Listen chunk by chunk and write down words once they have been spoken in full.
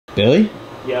Billy?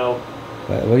 Yo.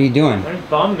 What are you doing? I'm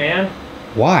bummed, man.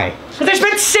 Why? They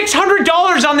spent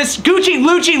 $600 on this Gucci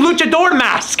Lucci luchador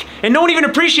mask, and no one even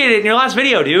appreciated it in your last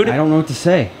video, dude. I don't know what to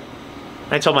say.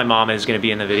 I told my mom it was gonna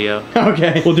be in the video.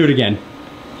 Okay, we'll do it again.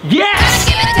 Yes!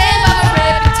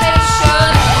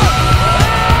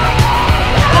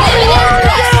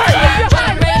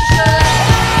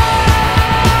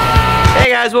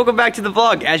 Hey guys, welcome back to the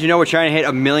vlog. As you know, we're trying to hit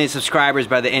 1 million subscribers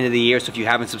by the end of the year, so if you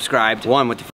haven't subscribed, 1,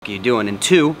 what the f are you doing? And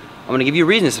 2, I'm gonna give you a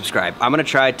reason to subscribe. I'm gonna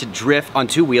try to drift on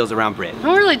 2 wheels around Britt. I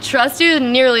don't really trust you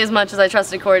nearly as much as I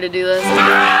trusted Corey to do this. Oh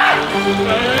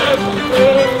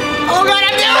god,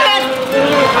 I'm doing it!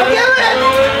 I'm doing it!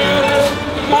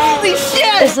 Holy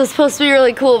shit! This was supposed to be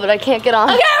really cool, but I can't get on.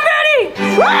 Okay, I'm ready!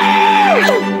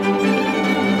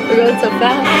 We're going so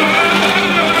fast.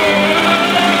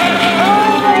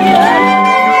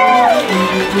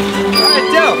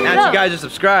 Now that you guys are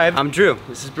subscribed, I'm Drew.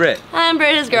 This is Britt. I'm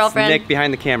Britt, his girlfriend. Nick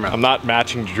behind the camera. I'm not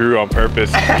matching Drew on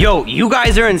purpose. Yo, you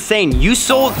guys are insane. You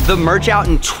sold the merch out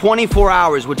in 24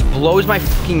 hours, which blows my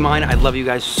fucking mind. I love you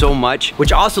guys so much.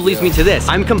 Which also leads me to this.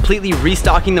 I'm completely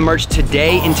restocking the merch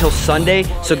today until Sunday,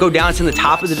 so go down to the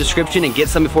top of the description and get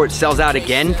some before it sells out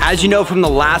again. As you know from the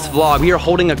last vlog, we are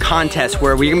holding a contest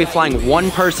where we're gonna be flying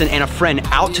 1 person and a friend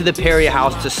out to the Peria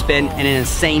house to spend an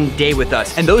insane day with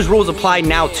us. And those rules apply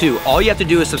now too. All you have to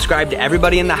do is subscribe to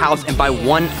everybody in the house and buy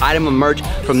 1 item of merch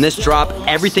from this drop.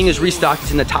 Everything is restocked.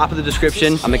 It's in the top of the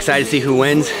description. I'm excited to see who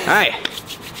wins. All right,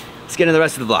 let's get into the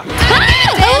rest of the vlog.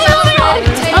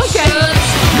 Okay.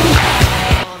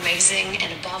 Amazing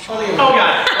and above all. Oh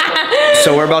god.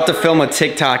 So we're about to film a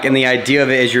TikTok, and the idea of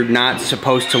it is you're not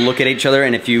supposed to look at each other,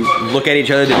 and if you look at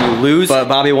each other, then you lose. But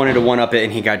Bobby wanted to one-up it,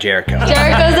 and he got Jericho.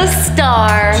 Jericho's a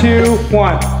star. 2,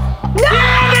 1. No!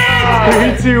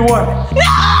 3, 2, 1.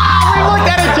 No! We looked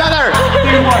at each other!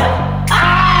 2, 1.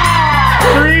 Ah!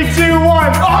 3, 2,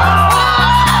 1. Oh!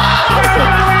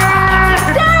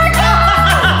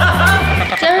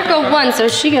 Jericho won, so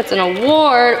she gets an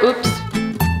award. Oops.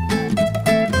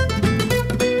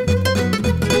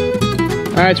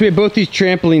 All right, so we have both these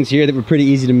trampolines here that were pretty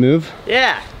easy to move.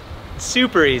 Yeah.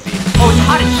 Super easy. Oh, it's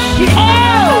hot as shit.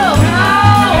 Oh, no!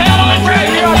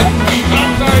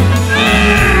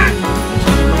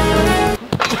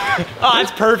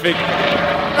 That's perfect.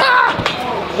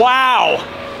 Wow.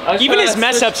 Even his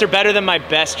mess ups are better than my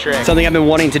best trick. Something I've been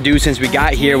wanting to do since we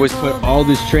got here was put all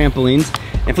these trampolines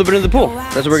and flip it into the pool.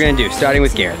 That's what we're gonna do, starting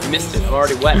with Garrett. Missed it. I'm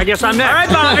already wet. I guess I'm next. All right,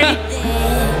 Bobby.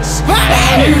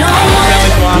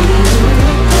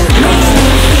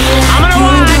 I'm gonna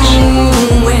watch.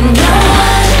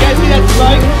 You guys see that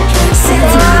spike?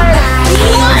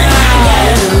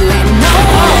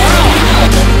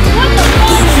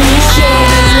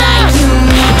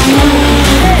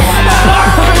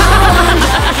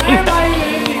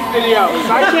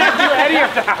 I can't do any of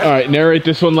that. All right, narrate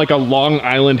this one like a Long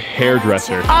Island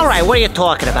hairdresser. All right, what are you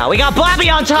talking about? We got Bobby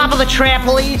on top of the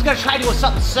trampoline. He's gonna try to do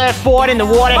something surfboard in the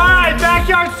water. All right,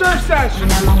 backyard surf session.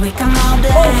 I'm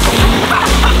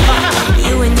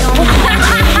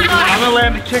gonna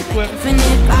land the kickflip.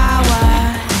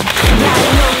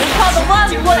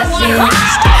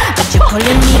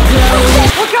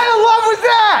 What kind of love was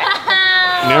that?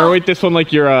 Narrate this one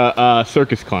like you're a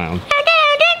circus clown.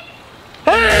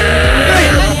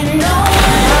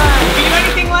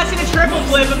 Anything less than a triple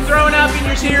flip, I'm throwing up in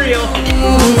your cereal. I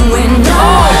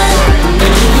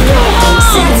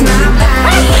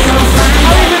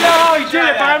don't even know how he did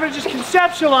it, but I'm gonna just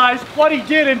conceptualize what he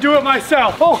did and do it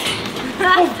myself. Oh.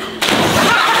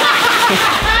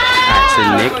 Alright, so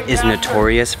Nick is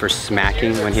notorious for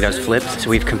smacking when he does flips, so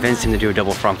we've convinced him to do a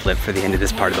double front flip for the end of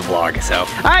this part of the vlog, so.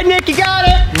 Alright, Nick, you got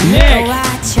it! Nick!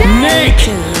 Nick!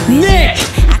 Nick!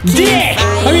 Dick!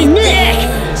 I mean, Nick!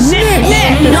 Nick!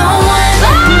 Nick! No one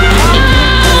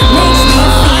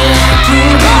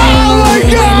oh my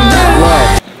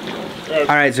god! What?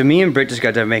 Alright, so me and Britt just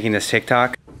got done making this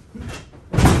TikTok.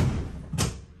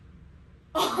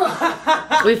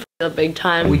 We f***ed up big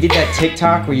time. We did that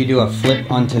TikTok where you do a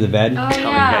flip onto the bed. Oh, You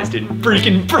yeah. guys didn't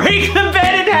freaking break the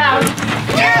bed in half.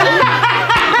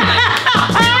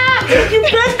 You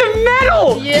bent the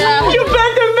metal. Yeah. You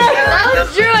bent the metal. That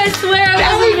was true, I swear it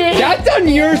wasn't me. That's on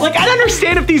yours. Like, I don't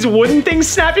understand if these wooden things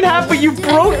snap in half, but you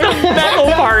broke the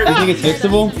metal part. You think it's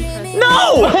fixable?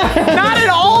 No, not at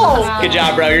all. Good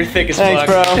job, bro. You're thick as fuck.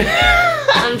 Thanks, bro.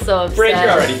 I'm so upset. Britt,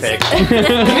 you're already thick. You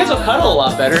guys will cuddle a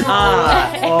lot better.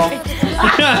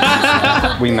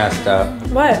 We messed up.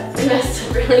 What? I messed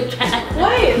up really bad.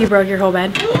 What? You broke your whole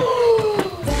bed.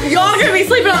 Y'all are gonna be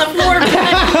sleeping on the floor.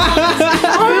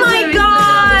 Oh my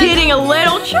god! Getting a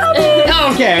little trouble.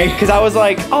 Okay. Because I was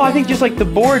like, oh, I think just like the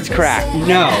board's cracked.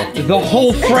 No, the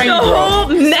whole frame The broke. whole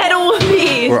metal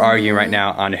piece. We're arguing right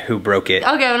now on who broke it.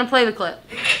 Okay, I'm gonna play the clip.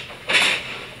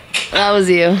 That was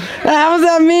you. How was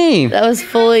that me? That was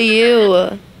fully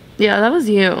you. Yeah, that was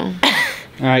you.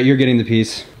 All right, you're getting the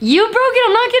piece. You broke it,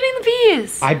 I'm not getting the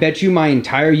piece. I bet you my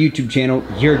entire YouTube channel,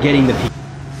 you're getting the piece.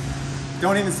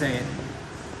 Don't even say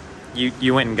it.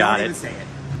 You went and got Don't it. even say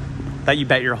it. That you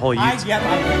bet your whole YouTube.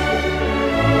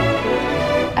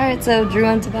 Alright, so Drew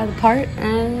went to buy the part,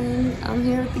 and I'm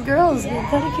here with the girls with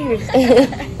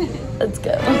pedicures. Let's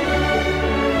go.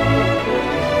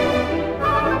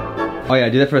 Oh yeah,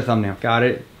 do that for a thumbnail. Got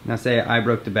it. Now say I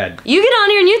broke the bed. You get on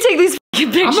here and you take these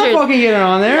fucking pictures. I'm not fucking getting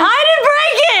on there. I didn't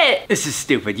break it! This is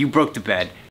stupid. You broke the bed.